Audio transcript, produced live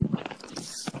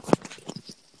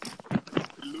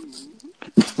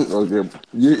Okay.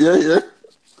 Yeah.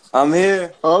 I'm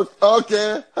here.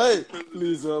 Okay. Hey,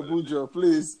 please, Bujo,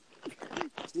 please.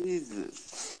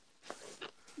 Jesus.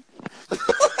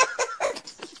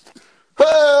 Hey,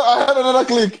 I had another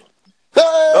click. Hey,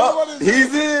 Oh, what is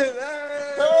he's this? in.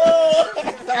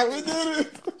 Hey, Hey! we did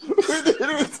it. We did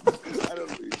it. I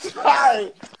don't be shy.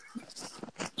 Hi.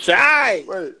 Shy.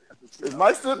 Wait, is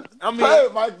Mike still? I'm here. Hey,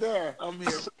 Mike there. I'm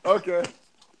here. Okay.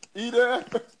 E there?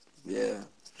 Yeah.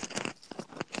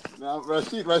 Now,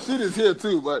 Rashid is here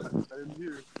too, but I didn't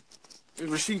hear. Is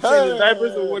Rasheed changing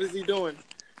diapers or hey. what is he doing?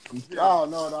 Oh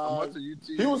no, no.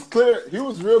 He was clear. He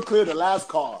was real clear the last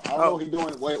call. I don't know Oh, what he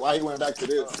doing. Why he went back to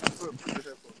this? put the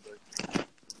headphones back.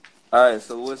 All right.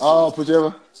 So what's up? Oh,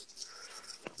 pajama.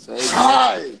 So AJ,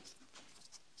 Hi.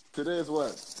 Today is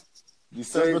what?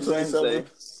 December today's 27th. Wednesday,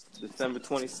 December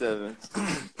 27th,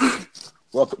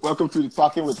 Welcome to the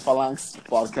Talking with Phalanx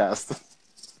podcast,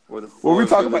 where the where we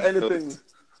four talk about village anything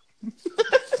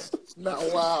Now,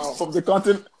 wow. from the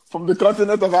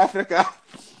continent of Africa,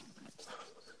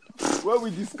 where we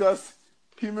discuss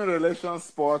human relations,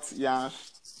 sports, yash,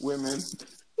 women,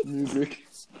 music,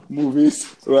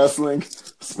 movies, wrestling, where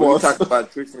we sports. talk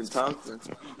about Tristan Thompson.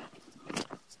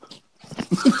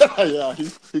 Yeah,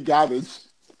 he garbage.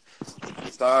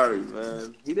 Sorry,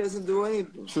 man. He doesn't do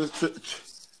anything.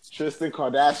 Tristan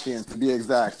Kardashian, to be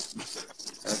exact.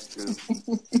 That's true.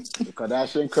 The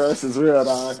Kardashian curse is real,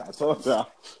 dog. I told y'all.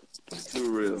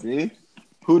 Too real. See?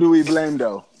 Who do we blame,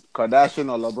 though? Kardashian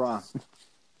or LeBron?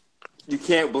 You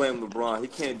can't blame LeBron. He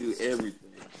can't do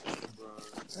everything.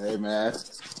 Hey, man.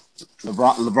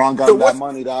 LeBron got So him that what's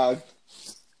money, dog.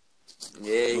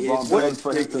 Yeah, he didn't LeBron tell begged him to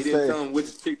for him pick. to He didn't stay. tell him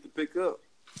which chick to pick up.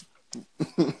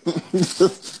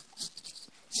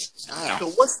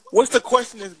 what's the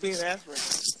question that's being asked right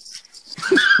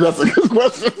That's a good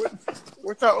question. now?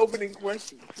 What's our opening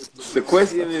question? The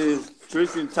question is,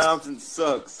 Tristan Thompson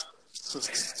sucks.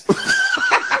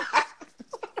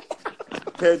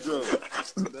 Pedro.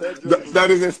 That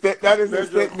is a Pedro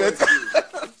statement. question.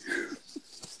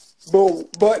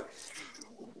 But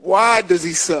why does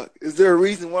he suck? Is there a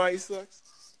reason why he sucks?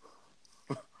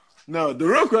 No, the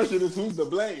real question is who's to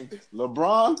blame,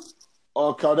 LeBron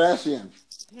or Kardashian?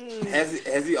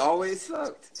 Has he always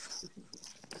sucked?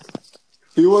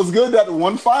 He was good at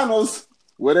one finals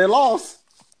where they lost.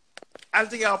 I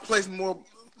think I'll place more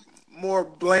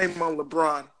blame on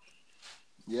LeBron.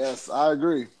 Yes, I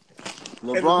agree. And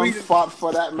the LeBron reason, fought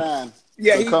for that man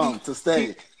yeah, to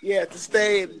stay. to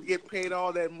stay and get paid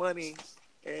all that money,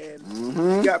 and he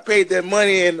Mm-hmm. got paid that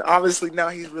money, and obviously now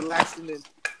he's relaxing, and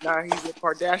now he's a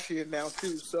Kardashian now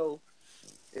too. So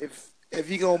if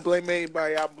you gonna blame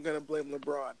anybody, I'm gonna blame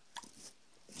LeBron.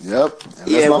 Yep. And let's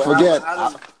Yeah, not but forget.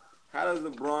 how does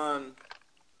LeBron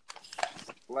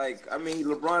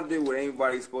LeBron did what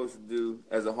anybody's supposed to do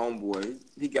as a homeboy.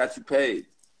 He got you paid,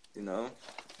 you know.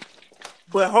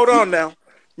 But hold on now.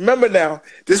 Remember now,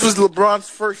 this was LeBron's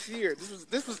first year.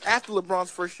 This was after LeBron's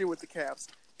first year with the Cavs.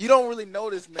 You don't really know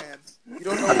this man. You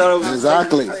don't I know thought it was how the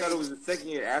much he second. Exactly. I thought it played. was the second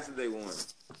year after they won.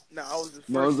 No, it was the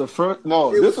No, it was first the year. first. No,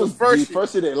 It this was the was the first year.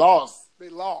 first year they lost. They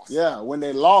lost. Yeah, when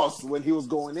they lost, when he was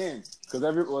going in,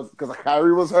 because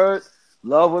Kyrie was hurt,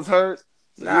 Love was hurt, so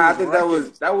he Nah, I was think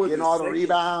wrecking, that was getting the all the second.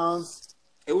 rebounds.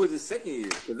 It was the second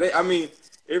year.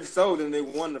 If so, then they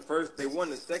won the first. They won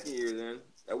the second year. Then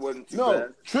that wasn't too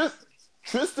No, bad.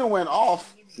 Tristan went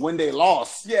off when they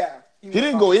lost. Yeah, He went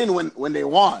didn't off. go in when they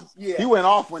won. Yeah. He went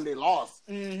off when they lost.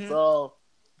 Mm-hmm. So,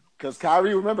 because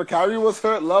Kyrie was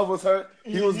hurt, Love was hurt.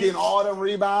 He was getting all them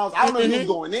rebounds. I don't know if he was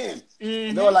going in.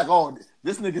 And they were like, oh,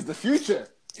 this nigga's the future.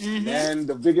 And then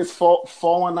the biggest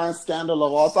 419 scandal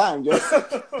of all time. Just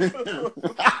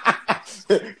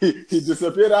he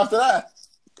disappeared after that.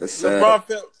 That's sad.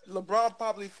 LeBron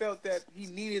probably felt that he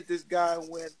needed this guy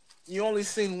when you only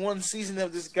seen one season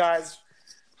of this guy's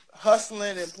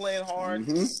hustling and playing hard.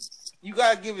 Mm-hmm. You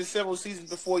gotta give it several seasons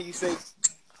before you say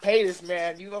pay this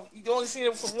man. You only seen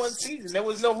him for one season. There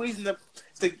was no reason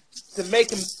to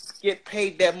make him get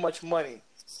paid that much money.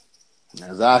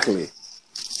 Exactly.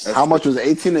 That's How much was it?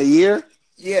 18 a year?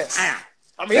 Yes.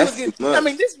 I mean, he was getting. I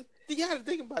mean, this. You got to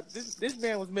think about this. This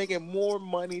man was making more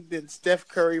money than Steph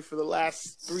Curry for the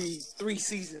last three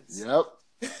seasons.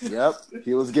 Yep.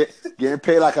 He was getting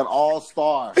paid like an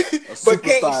all-star, a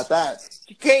superstar at that.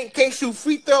 He can't shoot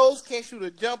free throws, can't shoot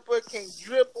a jumper, can't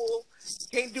dribble,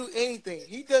 can't do anything.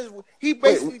 He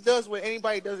basically does what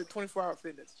anybody does at 24-hour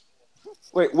fitness.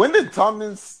 Wait, when did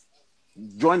Thompson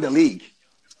join the league?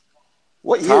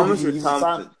 What year Thomas did or he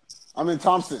Thompson? sign?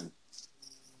 Thompson.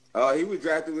 Oh, he was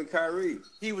drafted with Kyrie.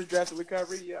 He was drafted with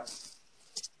Kyrie, yeah.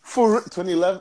 For 2011,